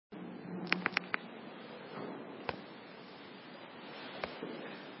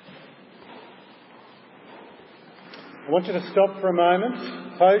I want you to stop for a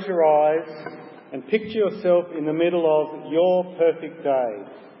moment, close your eyes, and picture yourself in the middle of your perfect day.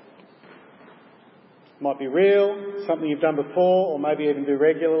 It might be real, something you've done before, or maybe even do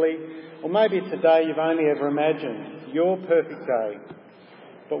regularly, or maybe it's a day you've only ever imagined, your perfect day.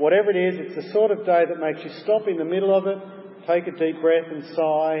 But whatever it is, it's the sort of day that makes you stop in the middle of it, take a deep breath and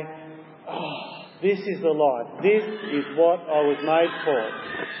sigh, "Oh, this is the life. This is what I was made for."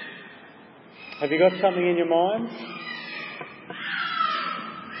 Have you got something in your mind?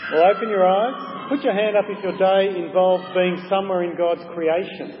 Well, open your eyes. Put your hand up if your day involves being somewhere in God's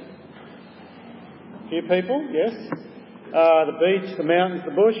creation. A few people, yes. The beach, the mountains,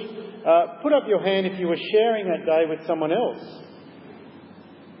 the bush. Put up your hand if you were sharing that day with someone else.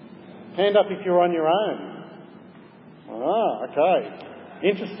 Hand up if you're on your own. Okay.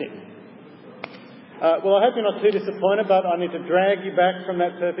 Interesting. Well, I hope you're not too disappointed, but I need to drag you back from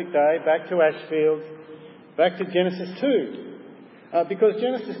that perfect day, back to Ashfield, back to Genesis 2. Because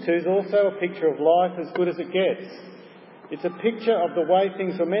Genesis 2 is also a picture of life as good as it gets. It's a picture of the way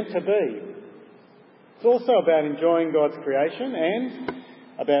things are meant to be. It's also about enjoying God's creation and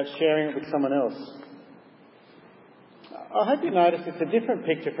about sharing it with someone else. I hope you noticed it's a different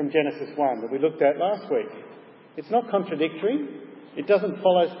picture from Genesis 1 that we looked at last week. It's not contradictory. It doesn't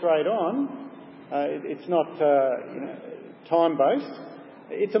follow straight on. It's not time-based.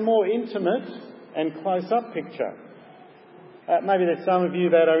 It's a more intimate and close-up picture. Maybe there's some of you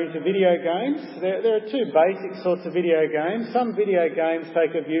that are into video games. There are two basic sorts of video games. Some video games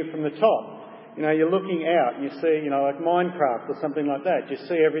take a view from the top. You're looking out and you see, like Minecraft or something like that. You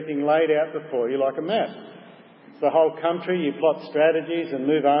see everything laid out before you like a map. It's the whole country. You plot strategies and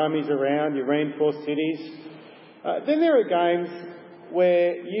move armies around. You reinforce cities. Then there are games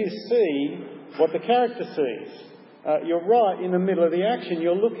where you see what the character sees. You're right in the middle of the action.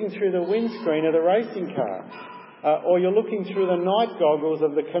 You're looking through the windscreen of the racing car. Or you're looking through the night goggles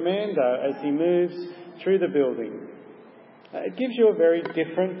of the commander as he moves through the building. It gives you a very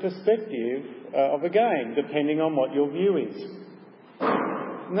different perspective of a game, depending on what your view is.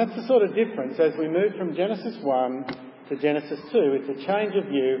 And that's the sort of difference as we move from Genesis 1 to Genesis 2. It's a change of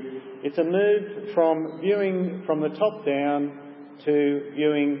view. It's a move from viewing from the top down to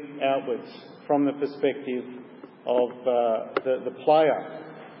viewing outwards from the perspective of the player.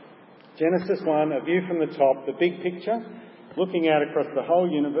 Genesis 1, a view from the top, the big picture, looking out across the whole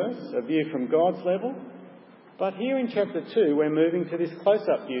universe, a view from God's level. But here in chapter 2, we're moving to this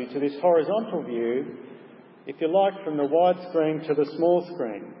close-up view, to this horizontal view, if you like, from the wide screen to the small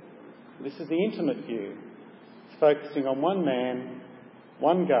screen. This is the intimate view. It's focusing on one man,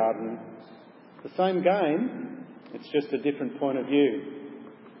 one garden, the same game, it's just a different point of view.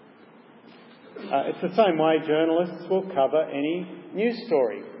 It's the same way journalists will cover any news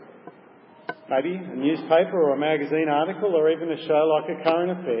story. Maybe a newspaper or a magazine article or even a show like A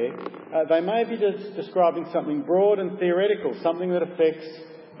Current Affair. They may be just describing something broad and theoretical, something that affects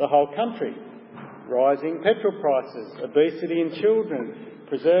the whole country. Rising petrol prices, obesity in children,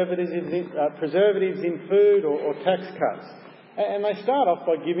 preservatives in food or tax cuts. And they start off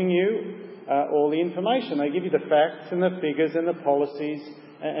by giving you all the information. They give you the facts and the figures and the policies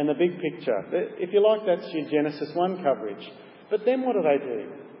and the big picture. If you like, that's your Genesis 1 coverage. But then what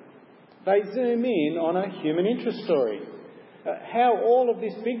do? They zoom in on a human interest story. How all of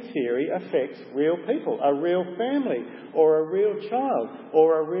this big theory affects real people, a real family, or a real child,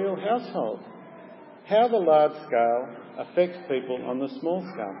 or a real household. How the large scale affects people on the small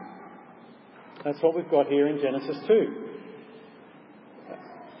scale. That's what we've got here in Genesis 2.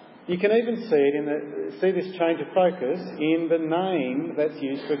 You can even see this change of focus in the name that's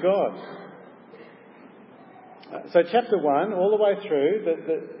used for God. So chapter 1, all the way through,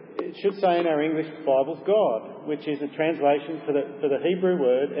 it should say in our English Bibles, God, which is a translation for the Hebrew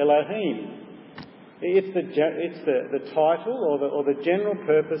word Elohim. It's the title or the general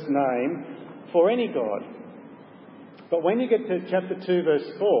purpose name for any God. But when you get to chapter 2, verse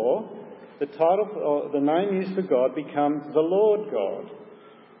 4, the title or the name used for God becomes the Lord God,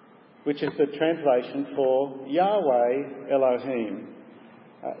 which is the translation for Yahweh Elohim.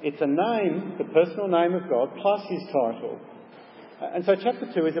 It's a name, the personal name of God, plus his title. And so chapter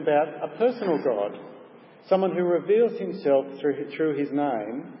 2 is about a personal God, someone who reveals himself through his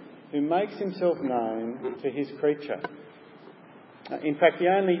name, who makes himself known to his creature. In fact, the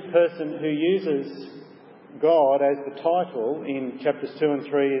only person who uses God as the title in chapters 2 and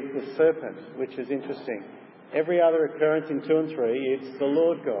 3 is the serpent, which is interesting. Every other occurrence in 2 and 3, it's the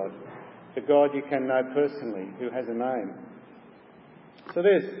Lord God, the God you can know personally, who has a name. So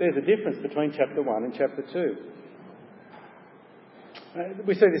there's a difference between chapter 1 and chapter 2.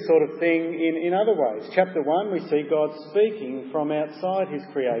 We see this sort of thing in other ways. Chapter 1, we see God speaking from outside his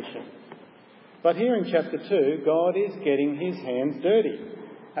creation. But here in chapter 2, God is getting his hands dirty.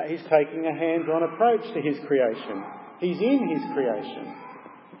 He's taking a hands-on approach to his creation. He's in his creation.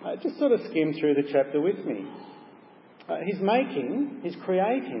 Just sort of skim through the chapter with me. He's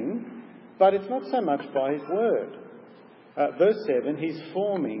creating, but it's not so much by his word. Verse 7, he's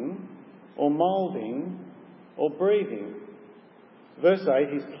forming or moulding or breathing. Verse 8,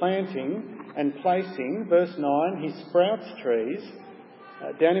 he's planting and placing. Verse 9, he sprouts trees.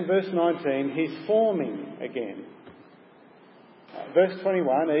 Down in verse 19, he's forming again. Verse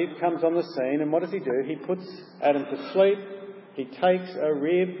 21, Eve comes on the scene, and what does he do? He puts Adam to sleep. He takes a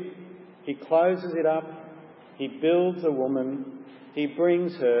rib. He closes it up. He builds a woman. He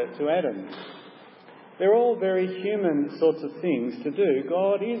brings her to Adam. They're all very human sorts of things to do.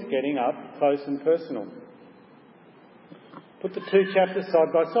 God is getting up close and personal. Put the two chapters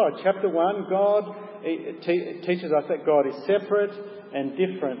side by side. Chapter 1, God teaches us that God is separate and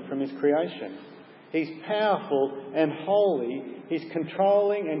different from his creation. He's powerful and holy. He's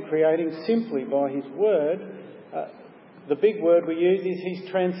controlling and creating simply by his word. The big word we use is he's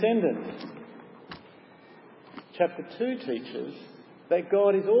transcendent. Chapter 2 teaches that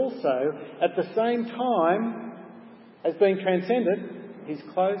God is also, at the same time as being transcendent, he's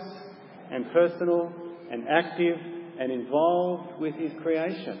close and personal and active and involved with his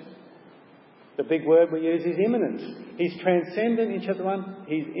creation. The big word we use is immanent. He's transcendent in chapter 1.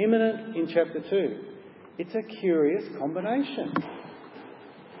 He's immanent in chapter 2. It's a curious combination.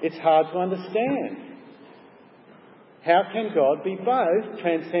 It's hard to understand. How can God be both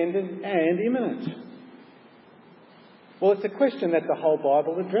transcendent and immanent? Well, it's a question that the whole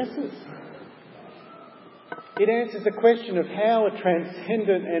Bible addresses. It answers the question of how a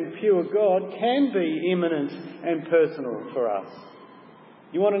transcendent and pure God can be immanent and personal for us.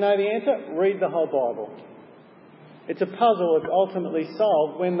 You want to know the answer? Read the whole Bible. It's a puzzle that's ultimately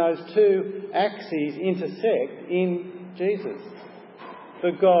solved when those two axes intersect in Jesus.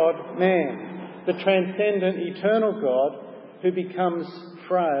 The God-man, the transcendent, eternal God who becomes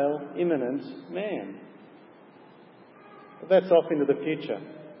frail, immanent man. But that's off into the future.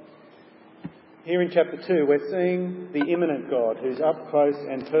 Here in chapter 2, we're seeing the immanent God who's up close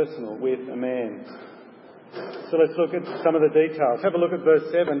and personal with a man. So let's look at some of the details. Have a look at verse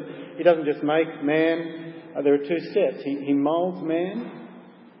 7. He doesn't just make man. There are two steps. He moulds man.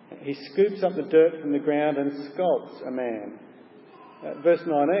 He scoops up the dirt from the ground and sculpts a man. Verse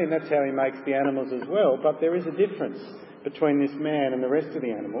 19, that's how he makes the animals as well. But there is a difference between this man and the rest of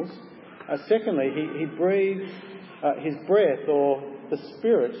the animals. Secondly, he breathes his breath or the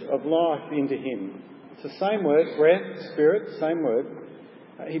spirit of life into him. It's the same word, breath, spirit, same word.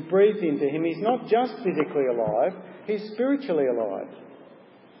 He breathes into him. He's not just physically alive, he's spiritually alive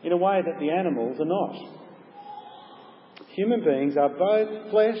in a way that the animals are not. Human beings are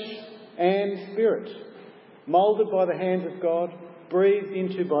both flesh and spirit, moulded by the hands of God, breathed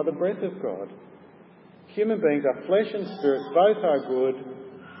into by the breath of God. Human beings are flesh and spirit, both are good.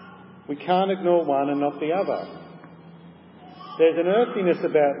 We can't ignore one and not the other. There's an earthiness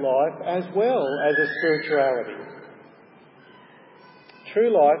about life as well as a spirituality.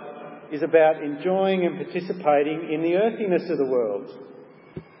 True life is about enjoying and participating in the earthiness of the world.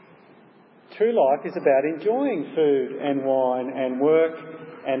 True life is about enjoying food and wine and work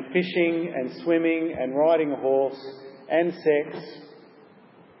and fishing and swimming and riding a horse and sex.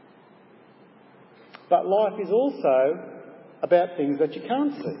 But life is also about things that you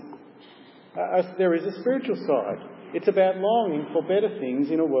can't see. There is a spiritual side. It's about longing for better things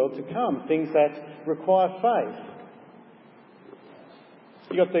in a world to come, things that require faith.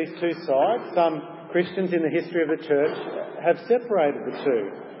 You've got these two sides. Some Christians in the history of the church have separated the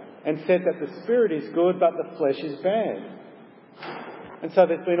two and said that the spirit is good but the flesh is bad. And so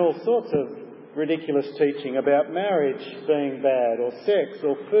there's been all sorts of ridiculous teaching about marriage being bad, or sex,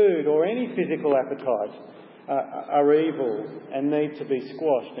 or food, or any physical appetite are evil and need to be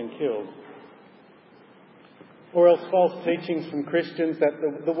squashed and killed. Or else false teachings from Christians that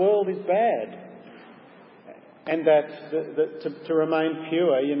the world is bad and that to remain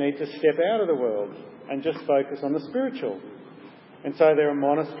pure you need to step out of the world and just focus on the spiritual. And so there are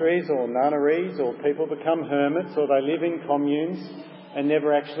monasteries or nunneries, or people become hermits, or they live in communes and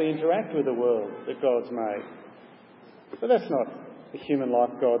never actually interact with the world that God's made. But that's not the human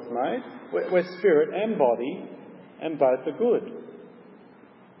life God's made. We're spirit and body, and both are good.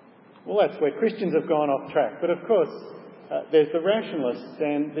 Well, that's where Christians have gone off track. But of course, there's the rationalists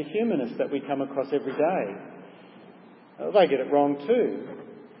and the humanists that we come across every day. They get it wrong too.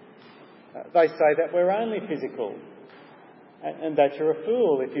 They say that we're only physical. and that you're a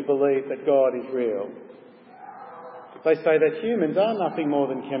fool if you believe that God is real. They say that humans are nothing more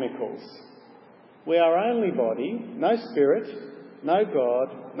than chemicals. We are only body, no spirit, no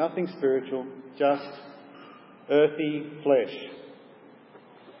God, nothing spiritual, just earthy flesh.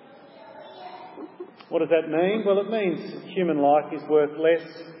 What does that mean? Well, it means human life is worth less,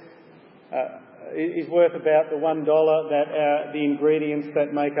 is worth about the $1 that the ingredients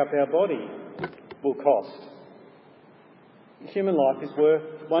that make up our body will cost. Human life is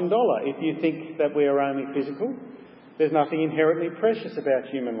worth $1. If you think that we are only physical, there's nothing inherently precious about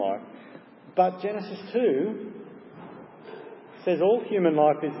human life. But Genesis 2 says all human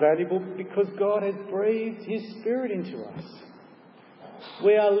life is valuable because God has breathed His Spirit into us.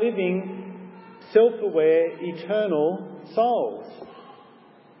 We are living, self-aware, eternal souls.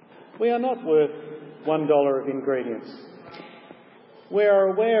 We are not worth $1 of ingredients. We are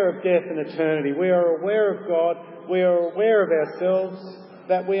aware of death and eternity. We are aware of God. We are aware of ourselves,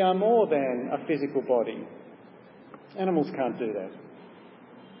 that we are more than a physical body. Animals can't do that.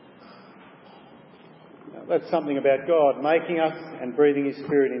 That's something about God making us and breathing His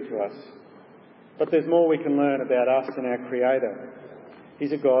Spirit into us. But there's more we can learn about us and our Creator.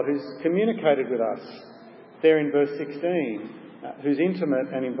 He's a God who's communicated with us. There in verse 16, who's intimate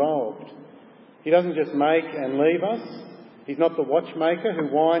and involved. He doesn't just make and leave us. He's not the watchmaker who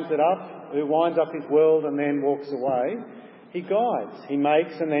winds up his world and then walks away. He guides. He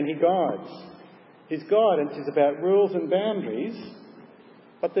makes and then He guides. His guidance is about rules and boundaries,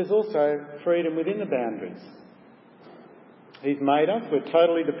 but there's also freedom within the boundaries. He's made us. We're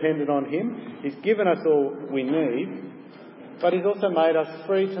totally dependent on Him. He's given us all we need, but He's also made us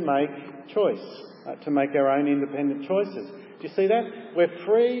free to make choice, to make our own independent choices. Do you see that?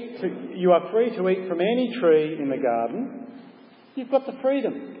 You are free to eat from any tree in the garden. You've got the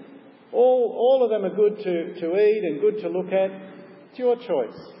freedom. All of them are good to eat and good to look at. It's your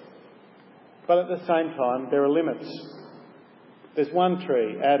choice. But at the same time, there are limits. There's one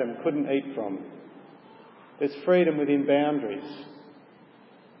tree Adam couldn't eat from. There's freedom within boundaries.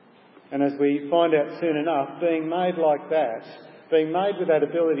 And as we find out soon enough, being made like that, being made with that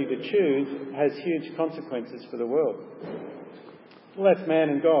ability to choose, has huge consequences for the world. Well, that's man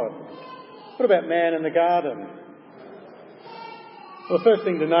and God. What about man and the garden? Well, the first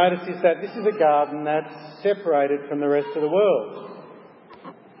thing to notice is that this is a garden that's separated from the rest of the world.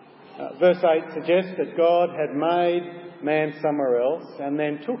 Verse 8 suggests that God had made man somewhere else and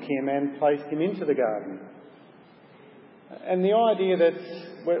then took him and placed him into the garden. And the idea that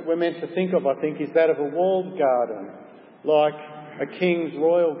we're meant to think of, I think, is that of a walled garden, like a king's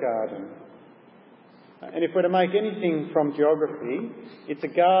royal garden. And if we're to make anything from geography, it's a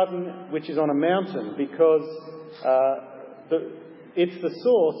garden which is on a mountain because it's the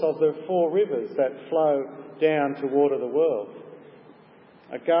source of the 4 rivers that flow down to water the world.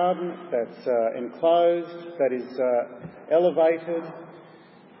 A garden that's enclosed, that is elevated.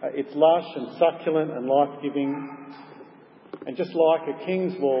 It's lush and succulent and life-giving. And just like a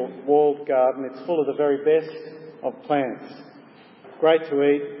king's walled garden, it's full of the very best of plants. Great to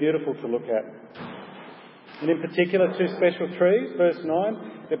eat, beautiful to look at. And in particular, 2 special trees, verse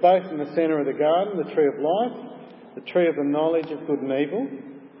 9. They're both in the centre of the garden, the tree of life, the tree of the knowledge of good and evil.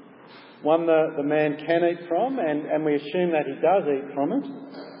 One the man can eat from, and we assume that he does eat from it,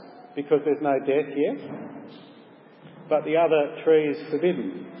 because there's no death yet. But the other tree is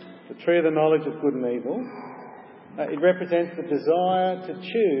forbidden, the tree of the knowledge of good and evil. It represents the desire to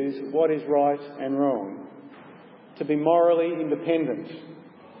choose what is right and wrong, to be morally independent.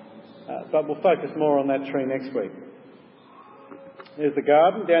 But we'll focus more on that tree next week. There's the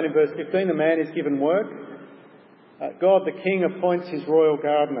garden. Down in verse 15, the man is given work. God the King appoints his royal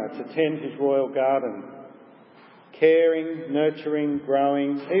gardener to tend his royal garden. Caring, nurturing,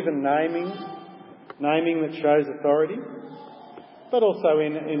 growing, even naming that shows authority. But also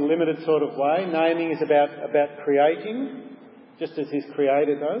in a limited sort of way. Naming is about creating, just as his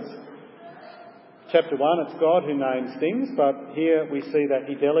creator does. Chapter 1, it's God who names things, but here we see that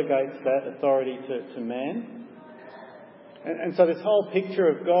he delegates that authority to man. And so this whole picture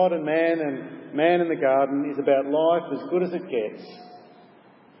of God and man in the garden is about life as good as it gets.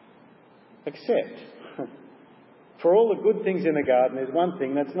 Except, for all the good things in the garden, there's one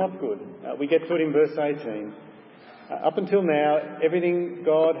thing that's not good. We get to it in verse 18. Up until now, everything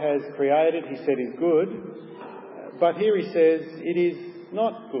God has created, he said, is good. But here he says it is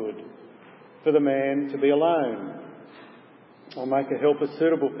not good for the man to be alone or make a helper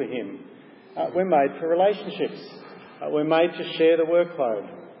suitable for him. We're made for relationships. We're made to share the workload.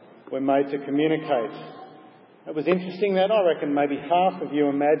 We're made to communicate. It was interesting that I reckon maybe half of you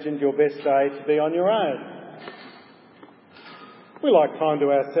imagined your best day to be on your own. We like time to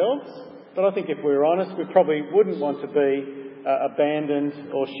ourselves, but I think if we were honest, we probably wouldn't want to be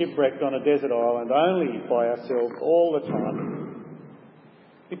abandoned or shipwrecked on a desert island only by ourselves all the time.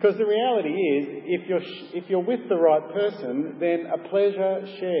 Because the reality is, if you're with the right person, then a pleasure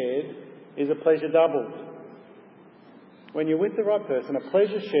shared is a pleasure doubled. When you're with the right person, a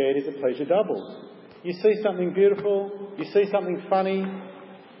pleasure shared is a pleasure doubled. You see something beautiful, you see something funny,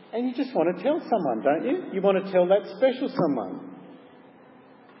 and you just want to tell someone, don't you? You want to tell that special someone.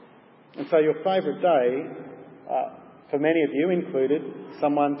 And so your favourite day, for many of you, included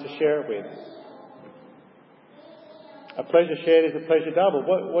someone to share it with. A pleasure shared is a pleasure doubled.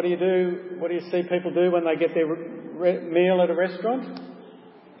 What do you do? What do you see people do when they get their meal at a restaurant?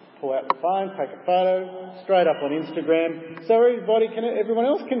 Pull out the phone, take a photo, straight up on Instagram, so everyone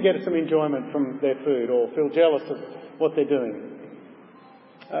else can get some enjoyment from their food or feel jealous of what they're doing.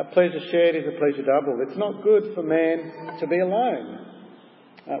 Pleasure shared is a pleasure doubled. It's not good for man to be alone.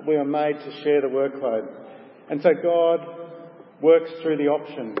 We are made to share the workload. And so God works through the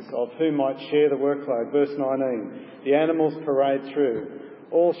options of who might share the workload. Verse 19, the animals parade through,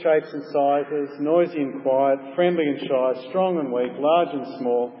 all shapes and sizes, noisy and quiet, friendly and shy, strong and weak, large and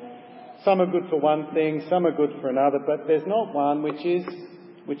small. Some are good for one thing, some are good for another, but there's not one which is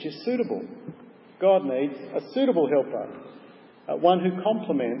suitable. God needs a suitable helper, one who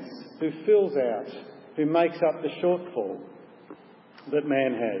complements, who fills out, who makes up the shortfall that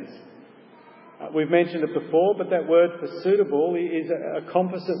man has. We've mentioned it before, but that word for suitable is a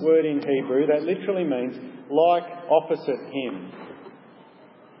composite word in Hebrew that literally means like, opposite him.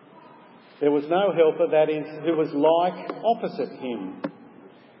 There was no helper, that is, who was like, opposite him.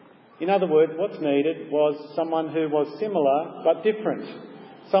 In other words, what's needed was someone who was similar but different.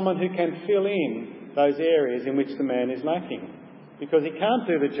 Someone who can fill in those areas in which the man is lacking. Because he can't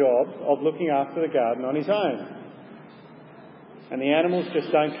do the job of looking after the garden on his own. And the animals just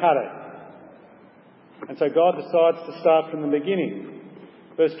don't cut it. And so God decides to start from the beginning.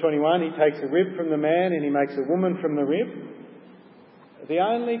 Verse 21, he takes a rib from the man and he makes a woman from the rib. The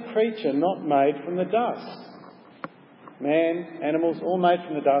only creature not made from the dust. Man, animals, all made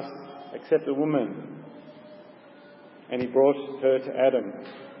from the dust except the woman. And he brought her to Adam.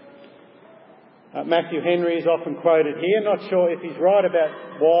 Matthew Henry is often quoted here. Not sure if he's right about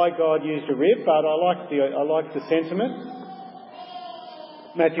why God used a rib, but I like the sentiment.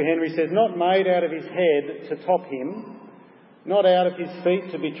 Matthew Henry says, not made out of his head to top him, not out of his feet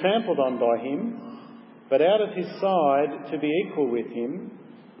to be trampled on by him, but out of his side to be equal with him,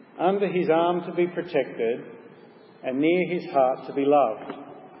 under his arm to be protected, and near his heart to be loved.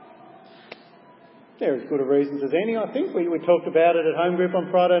 They're as good a reasons as any, I think. We talked about it at home group on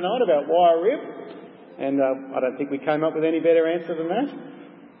Friday night about why a rib, and I don't think we came up with any better answer than that.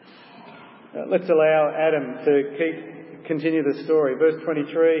 Let's allow Adam to continue the story. Verse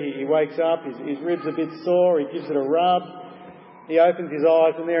 23, he wakes up, his rib's a bit sore, he gives it a rub, he opens his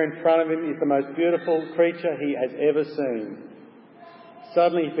eyes, and there in front of him is the most beautiful creature he has ever seen.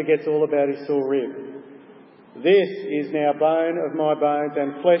 Suddenly he forgets all about his sore rib. This is now bone of my bones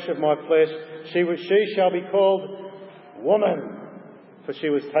and flesh of my flesh. She shall be called woman, for she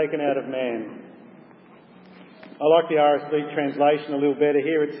was taken out of man. I like the RSV translation a little better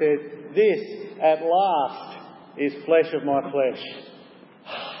here. It says, this at last is flesh of my flesh.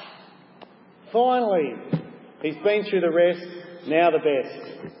 Finally, he's been through the rest, now the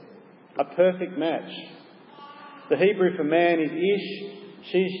best. A perfect match. The Hebrew for man is ish.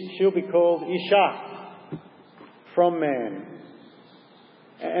 She'll be called Isha, from man.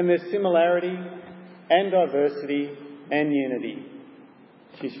 And there's similarity and diversity and unity.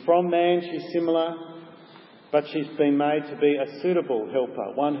 She's from man, she's similar, but she's been made to be a suitable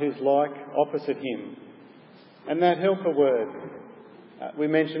helper, one who's like, opposite him. And that helper word, we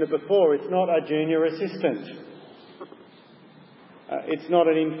mentioned it before, it's not a junior assistant. It's not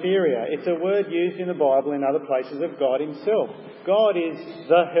an inferior. It's a word used in the Bible in other places of God himself. God is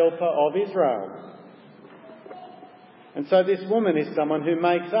the helper of Israel. And so this woman is someone who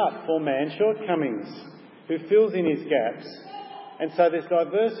makes up for man's shortcomings, who fills in his gaps. And so there's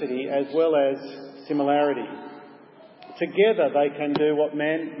diversity as well as similarity. Together they can do what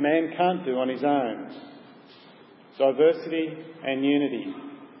man can't do on his own. Diversity and unity.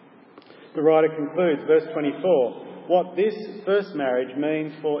 The writer concludes, verse 24, what this first marriage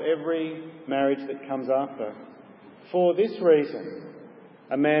means for every marriage that comes after. For this reason,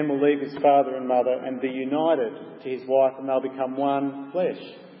 a man will leave his father and mother and be united to his wife, and they'll become one flesh.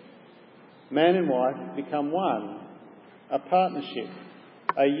 Man and wife become one, a partnership,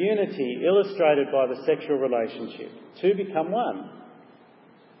 a unity illustrated by the sexual relationship. Two become one.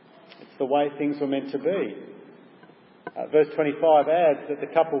 It's the way things were meant to be. Verse 25 adds that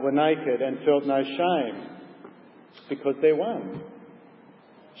the couple were naked and felt no shame because they're one.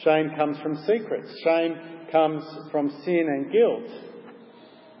 Shame comes from secrets. Shame comes from sin and guilt.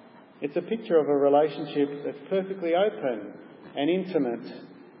 It's a picture of a relationship that's perfectly open and intimate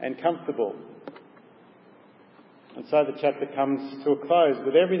and comfortable. And so the chapter comes to a close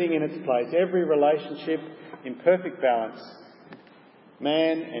with everything in its place, every relationship in perfect balance.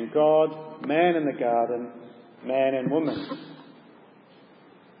 Man and God, man and the garden, man and woman.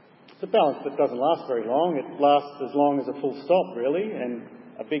 It's a balance that doesn't last very long. It lasts as long as a full stop, really, and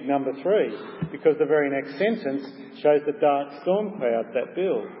a big number 3, because the very next sentence shows the dark storm cloud that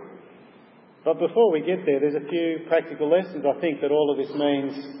builds. But before we get there, there's a few practical lessons, I think, that all of this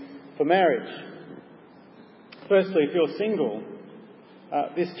means for marriage. Firstly, if you're single,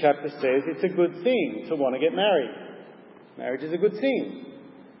 this chapter says it's a good thing to want to get married. Marriage is a good thing.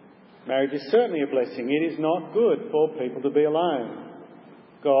 Marriage is certainly a blessing. It is not good for people to be alone.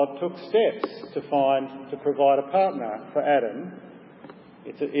 God took steps to provide a partner for Adam.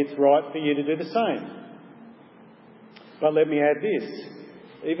 It's right for you to do the same. But let me add this.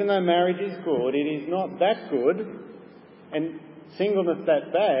 Even though marriage is good, it is not that good and singleness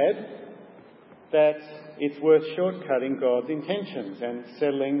that bad that it's worth shortcutting God's intentions and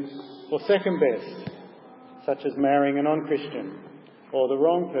settling for second best, such as marrying a non-Christian or the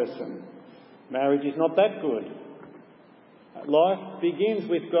wrong person. Marriage is not that good. Life begins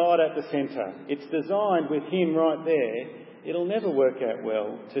with God at the centre. It's designed with Him right there. It'll never work out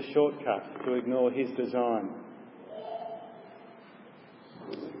well to shortcut, to ignore His design.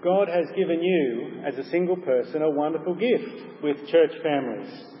 God has given you, as a single person, a wonderful gift with church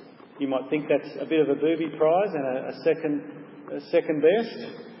families. You might think that's a bit of a booby prize and a second best.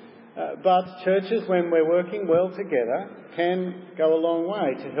 But churches, when we're working well together, can go a long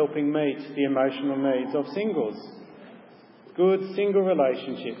way to helping meet the emotional needs of singles. Good single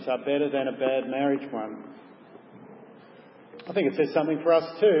relationships are better than a bad marriage one. I think it says something for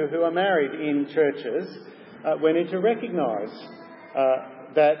us too, who are married in churches. We need to recognise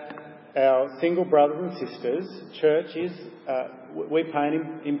that our single brothers and sisters, church is, we play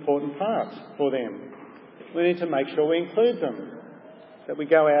an important part for them. We need to make sure we include them, that we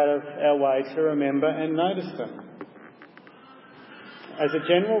go out of our way to remember and notice them. As a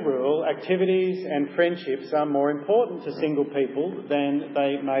general rule, activities and friendships are more important to single people than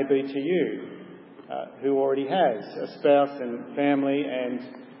they may be to you, who already has a spouse and family and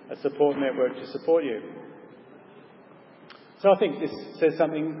a support network to support you. So I think this says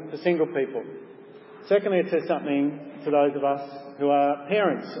something to single people. Secondly, it says something to those of us who are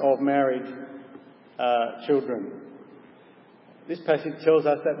parents of married children. This passage tells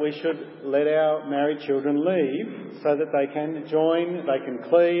us that we should let our married children leave so that they can join, they can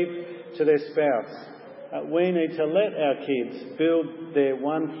cleave to their spouse. We need to let our kids build their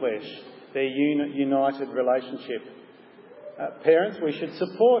one flesh, their united relationship. Parents, we should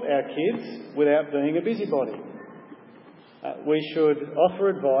support our kids without being a busybody. We should offer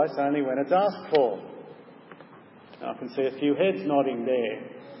advice only when it's asked for. I can see a few heads nodding there.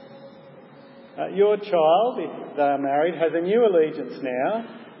 Your child, if they are married, has a new allegiance now.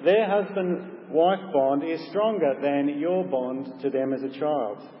 Their husband-wife bond is stronger than your bond to them as a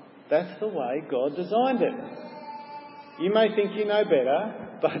child. That's the way God designed it. You may think you know better,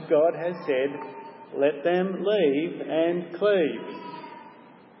 but God has said, let them leave and cleave.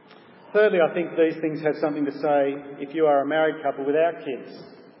 Thirdly, I think these things have something to say if you are a married couple without kids.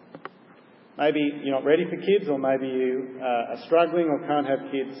 Maybe you're not ready for kids, or maybe you are struggling or can't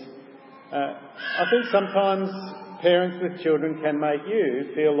have kids. I think sometimes parents with children can make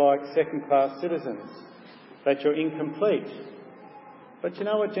you feel like second-class citizens, that you're incomplete. But you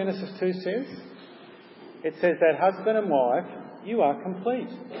know what Genesis 2 says? It says that husband and wife, you are complete.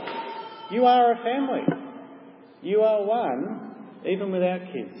 You are a family. You are one, even without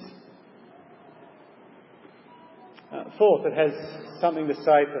kids. Fourth, it has something to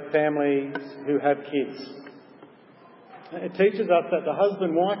say for families who have kids. It teaches us that the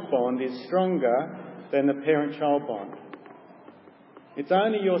husband-wife bond is stronger than the parent-child bond. It's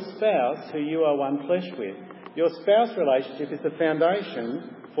only your spouse who you are one flesh with. Your spouse relationship is the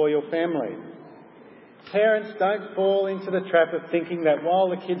foundation for your family. Parents, don't fall into the trap of thinking that while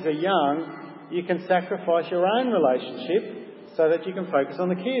the kids are young, you can sacrifice your own relationship so that you can focus on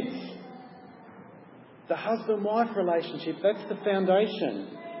the kids. The husband-wife relationship, that's the foundation.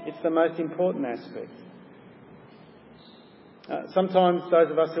 It's the most important aspect. Sometimes those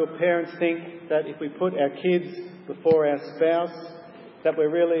of us who are parents think that if we put our kids before our spouse, that we're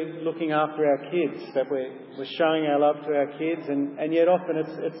really looking after our kids, that we're showing our love to our kids, and yet often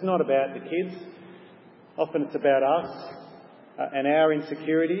it's not about the kids. Often it's about us and our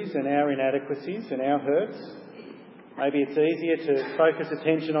insecurities and our inadequacies and our hurts. Maybe it's easier to focus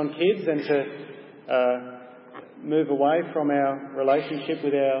attention on kids than to move away from our relationship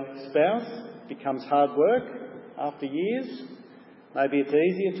with our spouse. It becomes hard work after years. Maybe it's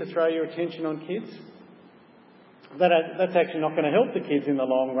easier to throw your attention on kids. That's actually not going to help the kids in the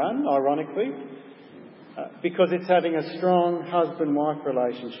long run, ironically, because it's having a strong husband-wife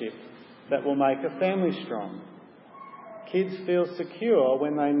relationship that will make a family strong. Kids feel secure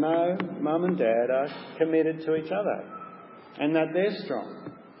when they know mum and dad are committed to each other and that they're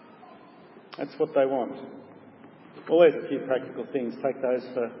strong. That's what they want. Well, there's a few practical things. Take those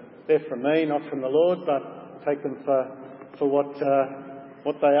they're from me, not from the Lord, but take them for what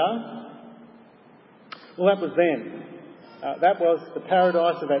they are. Well, that was then. That was the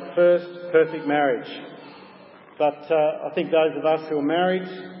paradise of that first perfect marriage. But I think those of us who are married,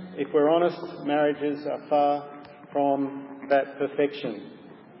 if we're honest, marriages are far from that perfection.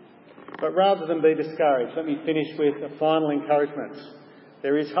 But rather than be discouraged, let me finish with a final encouragement.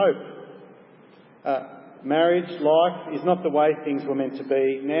 There is hope. Marriage life is not the way things were meant to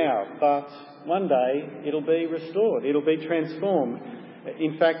be now, but one day it'll be restored, it'll be transformed.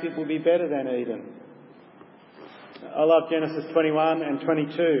 In fact, it will be better than Eden. I love Genesis 21 and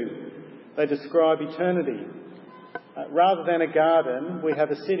 22. They describe eternity. Rather than a garden, we have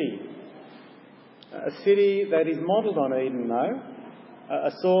a city. A city that is modelled on Eden, though.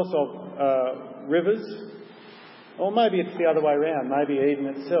 A source of rivers. Or maybe it's the other way around. Maybe Eden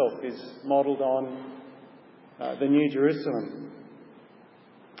itself is modelled on the New Jerusalem.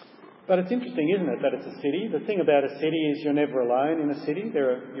 But it's interesting, isn't it, that it's a city? The thing about a city is you're never alone in a city.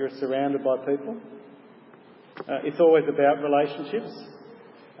 You're surrounded by people. It's always about relationships.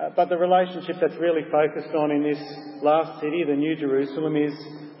 But the relationship that's really focused on in this last city, the New Jerusalem, is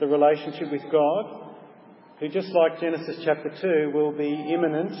the relationship with God, who, just like Genesis chapter 2, will be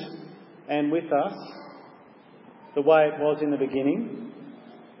immanent and with us the way it was in the beginning.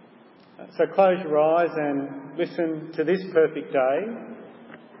 So close your eyes and listen to this perfect day,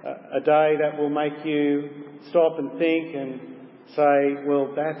 a day that will make you stop and think and say,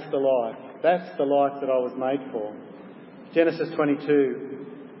 well, that's the life. That's the life that I was made for. Genesis 22.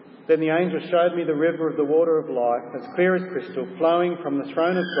 Then the angel showed me the river of the water of life, as clear as crystal, flowing from the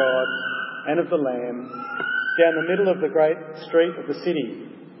throne of God and of the Lamb, down the middle of the great street of the city.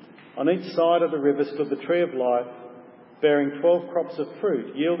 On each side of the river stood the tree of life, bearing 12 crops of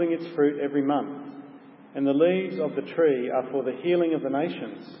fruit, yielding its fruit every month. And the leaves of the tree are for the healing of the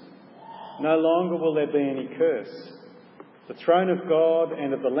nations. No longer will there be any curse. The throne of God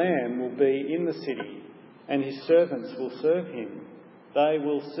and of the Lamb will be in the city, and his servants will serve him. They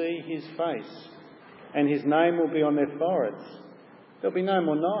will see his face, and his name will be on their foreheads. There'll be no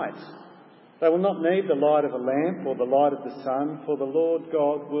more night. They will not need the light of a lamp or the light of the sun, for the Lord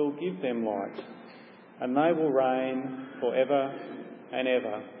God will give them light, and they will reign forever and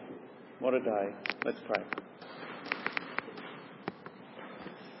ever. What a day. Let's pray.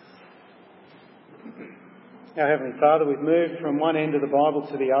 Our Heavenly Father, we've moved from one end of the Bible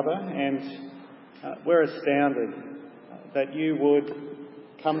to the other, and we're astounded that you would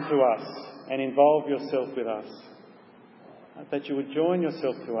come to us and involve yourself with us, that you would join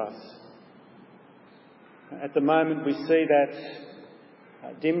yourself to us. At the moment we see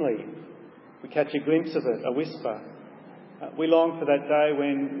that dimly. We catch a glimpse of it, a whisper. We long for that day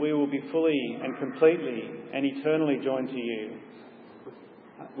when we will be fully and completely and eternally joined to you.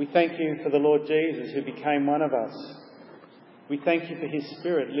 We thank you for the Lord Jesus who became one of us. We thank you for his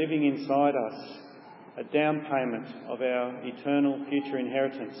Spirit living inside us, a down payment of our eternal future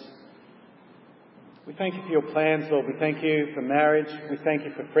inheritance. We thank you for your plans, Lord. We thank you for marriage. We thank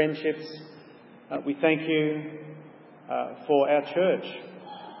you for friendships. We thank you for our church.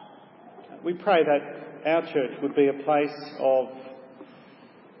 We pray that our church would be a place of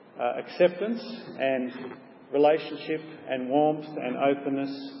acceptance and relationship and warmth and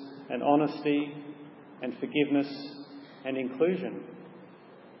openness and honesty and forgiveness and inclusion.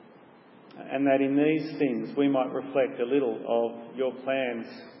 And that in these things we might reflect a little of your plans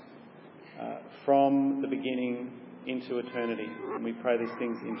from the beginning into eternity. And we pray these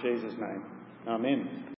things in Jesus' name. Amen.